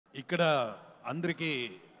ఇక్కడ అందరికీ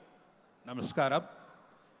నమస్కారం.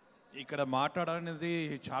 ఇక్కడ మాట్లాడనేది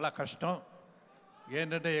చాలా కష్టం.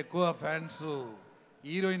 ఏంటంటే ఎక్కువ ఫ్యాన్స్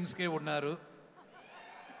హీరోయిన్స్కే ఉన్నారు.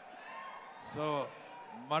 సో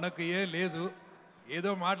మనకు లేదు,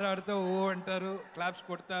 ఏదో మాట్లాడితే ఓ అంటారు, క్లాప్స్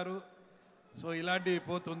కొడతారు. సో ఇలాంటివి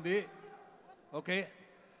పోతుంది. ఓకే,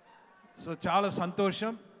 సో చాలా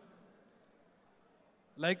సంతోషం.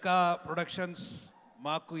 లైక్ ప్రొడక్షన్స్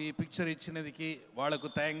మాకు ఈ పిక్చర్ ఇచ్చినదికి వాళ్ళకు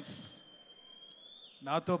థ్యాంక్స్.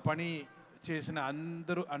 నాతో పని చేసిన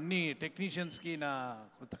అన్ని టెక్నీషియన్స్కి నా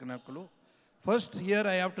కృతజ్ఞతలు. First here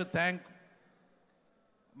I have to thank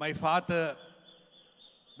my father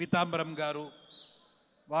పీతాంబరం గారు.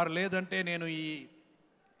 వారు లేదంటే నేను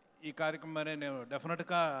ఈ కార్యక్రమాన్ని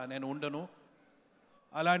డెఫినెట్గా ఉండను.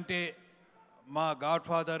 అలాంటి మా గాడ్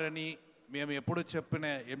ఫాదర్ అని మేము ఎప్పుడు చెప్పిన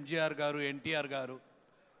ఎంజీఆర్ గారు, ఎన్టీఆర్ గారు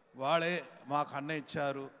వాళ్ళే మాకు అన్న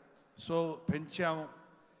ఇచ్చారు. సో పెంచాము.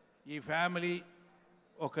 ఈ ఫ్యామిలీ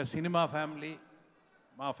ఒక సినిమా ఫ్యామిలీ,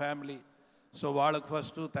 మా ఫ్యామిలీ. సో వాళ్ళకు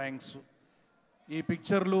ఫస్ట్ థ్యాంక్స్. ఈ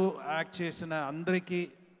పిక్చర్లు యాక్ట్ చేసిన అందరికీ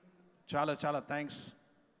చాలా చాలా థ్యాంక్స్.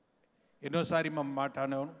 ఎన్నోసారి మేము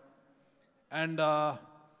మాట్లాడాను. అండ్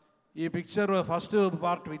ఈ పిక్చర్ ఫస్ట్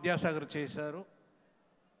పార్ట్ విద్యాసాగర్ చేశారు.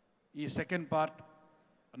 ఈ సెకండ్ పార్ట్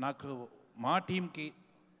నాకు మా టీంకి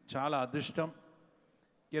చాలా అదృష్టం.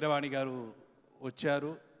 కీరవాణి గారు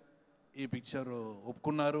వచ్చారు, ఈ పిక్చర్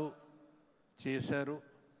ఒప్పుకున్నారు, చేశారు.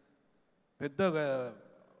 పెద్ద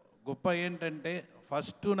గొప్ప ఏంటంటే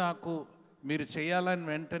ఫస్ట్ నాకు మీరు చేయాలని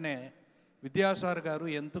వెంటనే విద్యాసాగర్ గారు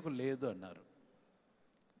ఎందుకు లేదు అన్నారు.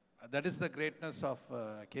 That is the greatness of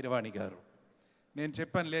Keeravani గారు. నేను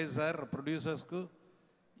చెప్పాను, లేదు సార్, ప్రొడ్యూసర్స్కు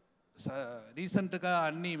రీసెంట్గా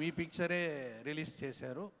అన్నీ మీ పిక్చరే రిలీజ్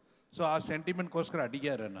చేశారు, సో ఆ సెంటిమెంట్ కోసం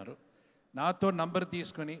అడిగారు అన్నారు. నాతో నంబర్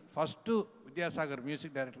తీసుకొని ఫస్ట్ విద్యాసాగర్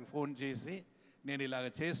మ్యూజిక్ డైరెక్టర్కి ఫోన్ చేసి నేను ఇలాగ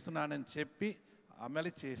చేస్తున్నానని చెప్పి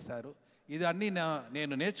అమలు చేశారు. ఇది అన్నీ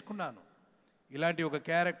నేను నేర్చుకున్నాను. ఇలాంటి ఒక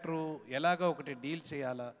క్యారెక్టరు ఎలాగ ఒకటి డీల్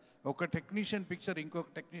చేయాలా, ఒక టెక్నీషియన్ పిక్చర్ ఇంకొక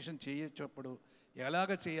టెక్నీషియన్ చేయొచ్చప్పుడు ఎలాగ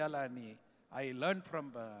చేయాలా అని I learn from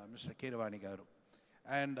mister Keeravani గారు.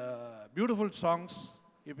 అండ్ బ్యూటిఫుల్ సాంగ్స్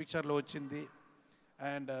ఈ పిక్చర్లో వచ్చింది.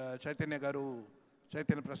 అండ్ చైతన్య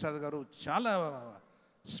ప్రసాద్ గారు చాలా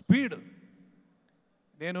స్పీడ్,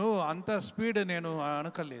 నేను అంత స్పీడ్ నేను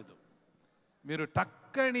అనుకోలేదు. మీరు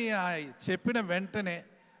టక్కని చెప్పిన వెంటనే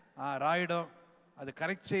రాయడం, అది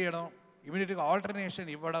కరెక్ట్ చేయడం, ఇమీడియట్గా ఆల్టర్నేషన్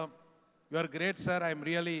ఇవ్వడం. You are great sir. I'm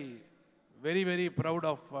really very very proud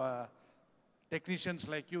of technicians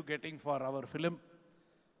like you getting for hour film.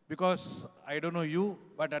 Because I don't know you,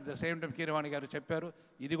 but at the same time Keeravani గారు చెప్పారు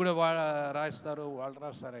ఇది కూడా వాళ్ళు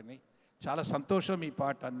రాస్తారని. చాలా సంతోషం ఈ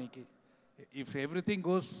పాట అన్నికి. If everything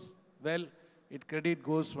goes well, it credit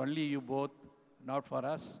goes only you both, not for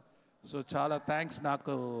us. So చాలా థ్యాంక్స్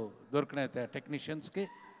నాకు దొరికిన టెక్నీషియన్స్కి.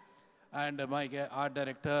 And my art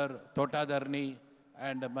director తోటాధర్ని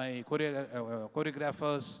and my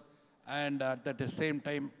choreographers and at the same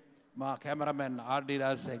time మా కెమెరామెన్ ఆర్డి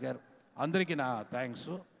రాజశేఖర్, అందరికీ నా థ్యాంక్స్.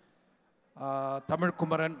 తమిళ్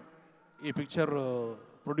కుమరన్ ఈ పిక్చర్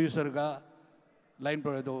ప్రొడ్యూసర్గా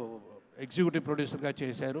executive ప్రొడ్యూసర్గా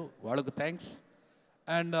చేశారు, వాళ్ళకు థ్యాంక్స్.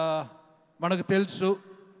 అండ్ మనకు తెలుసు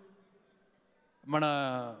మన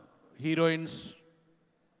హీరోయిన్స్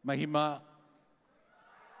మహిమ,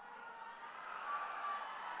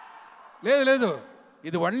 లేదు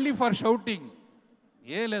ఇది ఓన్లీ ఫర్ షౌటింగ్,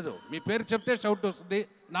 లేదు మీ పేరు చెప్తే షౌట్ వస్తుంది,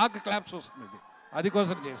 నాకు క్లాప్స్ వస్తుంది, అది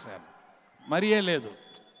కోసం చేశాను, మరి లేదు.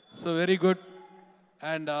 So very good.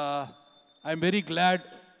 And I'm very glad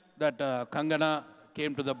that Kangana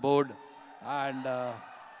came to the board and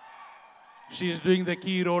she is doing the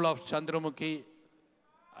key role of Chandramukhi.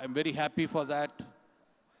 I'm very happy for that.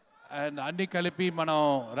 And అన్ని కలిపి మనం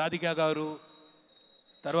రాధికా గారు,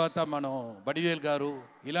 తర్వాత మనం బడివేల్ గారు,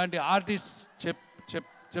 ఇలాంటి ఆర్టిస్ట్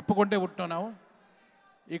చెప్పుకుంటే ఉంటున్నాము.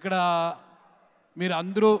 ఇక్కడ మీరు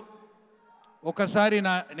అందరూ ఒకసారి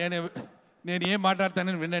నేను ఏం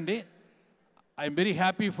మాట్లాడతానని వినండి. I'm very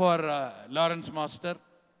happy for Lawrence master.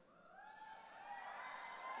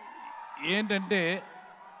 ఏంటంటే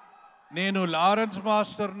నేను లారెన్స్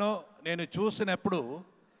మాస్టర్ను నేను చూసినప్పుడు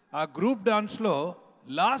ఆ గ్రూప్ డాన్స్లో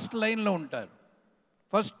లాస్ట్ లైన్లో ఉంటారు.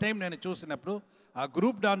 ఫస్ట్ టైం నేను చూసినప్పుడు ఆ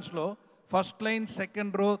group డాన్స్లో first line,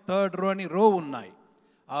 second row, third row అని రో ఉన్నాయి.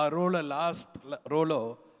 ఆ రోలో లాస్ట్ రోలో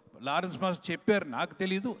లారెన్స్ మాస్టర్ చెప్పారు, నాకు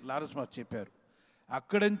తెలీదు, లారెన్స్ మాస్టర్ చెప్పారు.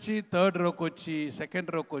 అక్కడి నుంచి థర్డ్ రోకి వచ్చి,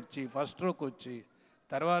 సెకండ్ రోకి వచ్చి, ఫస్ట్ రోకి వచ్చి,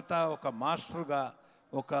 తర్వాత ఒక మాస్టర్గా,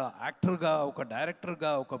 ఒక యాక్టర్గా, ఒక డైరెక్టర్గా,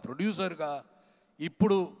 ఒక ప్రొడ్యూసర్గా,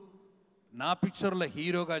 ఇప్పుడు నా పిక్చర్లో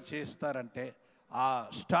హీరోగా చేస్తారంటే ఆ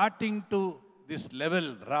స్టార్టింగ్ టు దిస్ లెవెల్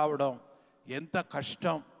రావడం ఎంత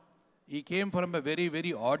కష్టం. He came from a very,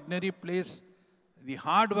 very ordinary place. The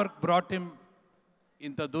hard work brought him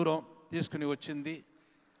ఇంత దూరం తీసుకుని వచ్చింది.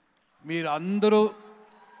 మీరు అందరూ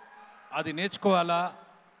అది నేర్చుకోవాలా.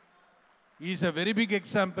 Is a very big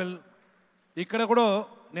example. ఇక్కడ కూడా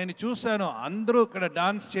నేను చూశాను, అందరూ ఇక్కడ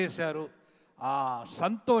డాన్స్ చేశారు. ఆ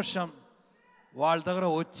సంతోషం వాళ్ళ దగ్గర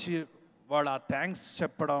వచ్చి వాళ్ళ థ్యాంక్స్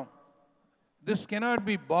చెప్పడం, this cannot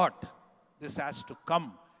be bat, this has to come,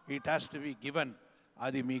 it has to be given.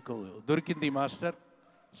 అది మీకు దొరికింది master.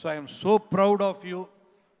 So I'm so proud of you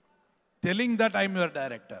telling that I'm your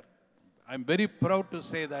director. I'm very proud to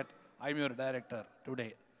say that I'm your director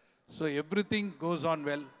today. So everything goes on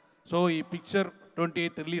well. So ఈ picture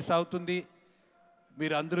 28th release అవుతుంది.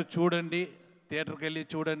 మీరు అందరూ చూడండి, థియేటర్కి వెళ్ళి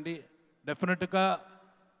చూడండి. డెఫినెట్గా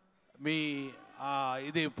మీ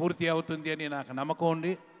ఇది పూర్తి అవుతుంది అని నాకు నమ్మకం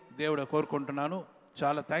ఉంది. దేవుడు కోరుకుంటున్నాను.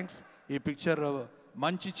 చాలా థ్యాంక్స్. ఈ పిక్చర్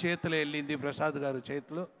మంచి చేతిలో వెళ్ళింది, ప్రసాద్ గారు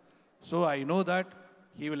చేతిలో. So I know that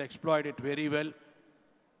he will exploit it very well.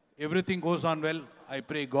 Everything goes on well. I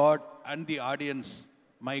pray God and the audience,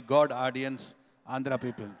 my God audience, Andhra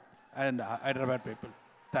people and Hyderabad people.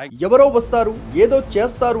 ఎవరో వస్తారు ఏదో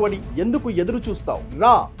చేస్తారు అని ఎందుకు ఎదురు చూస్తావు?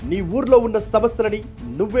 రా, నీ ఊర్లో ఉన్న సమస్యలని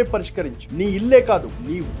నువ్వే పరిష్కరించు. నీ ఇల్లే కాదు,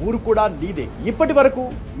 నీ ఊరు కూడా నీదే. ఇప్పటి వరకు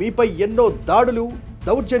మీపై ఎన్నో దాడులు,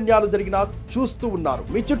 దౌర్జన్యాలు జరిగినా చూస్తూ ఉన్నారు.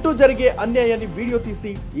 మీ చుట్టూ జరిగే అన్యాయాన్ని వీడియో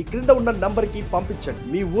తీసి ఈ క్రింద ఉన్న నంబర్కి పంపించండి.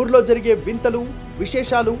 మీ ఊర్లో జరిగే వింతలు,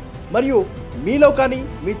 విశేషాలు మరియు మీలో కానీ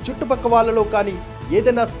మీ చుట్టుపక్క వాళ్ళలో కానీ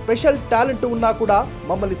ఏదైనా స్పెషల్ టాలెంట్ ఉన్నా కూడా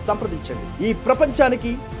మమ్మల్ని సంప్రదించండి. ఈ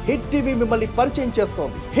ప్రపంచానికి హిట్ టీవీ మిమ్మల్ని పరిచయం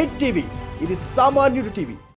చేస్తోంది. హిట్ టీవీ, ఇది సామాన్యుడి టీవీ.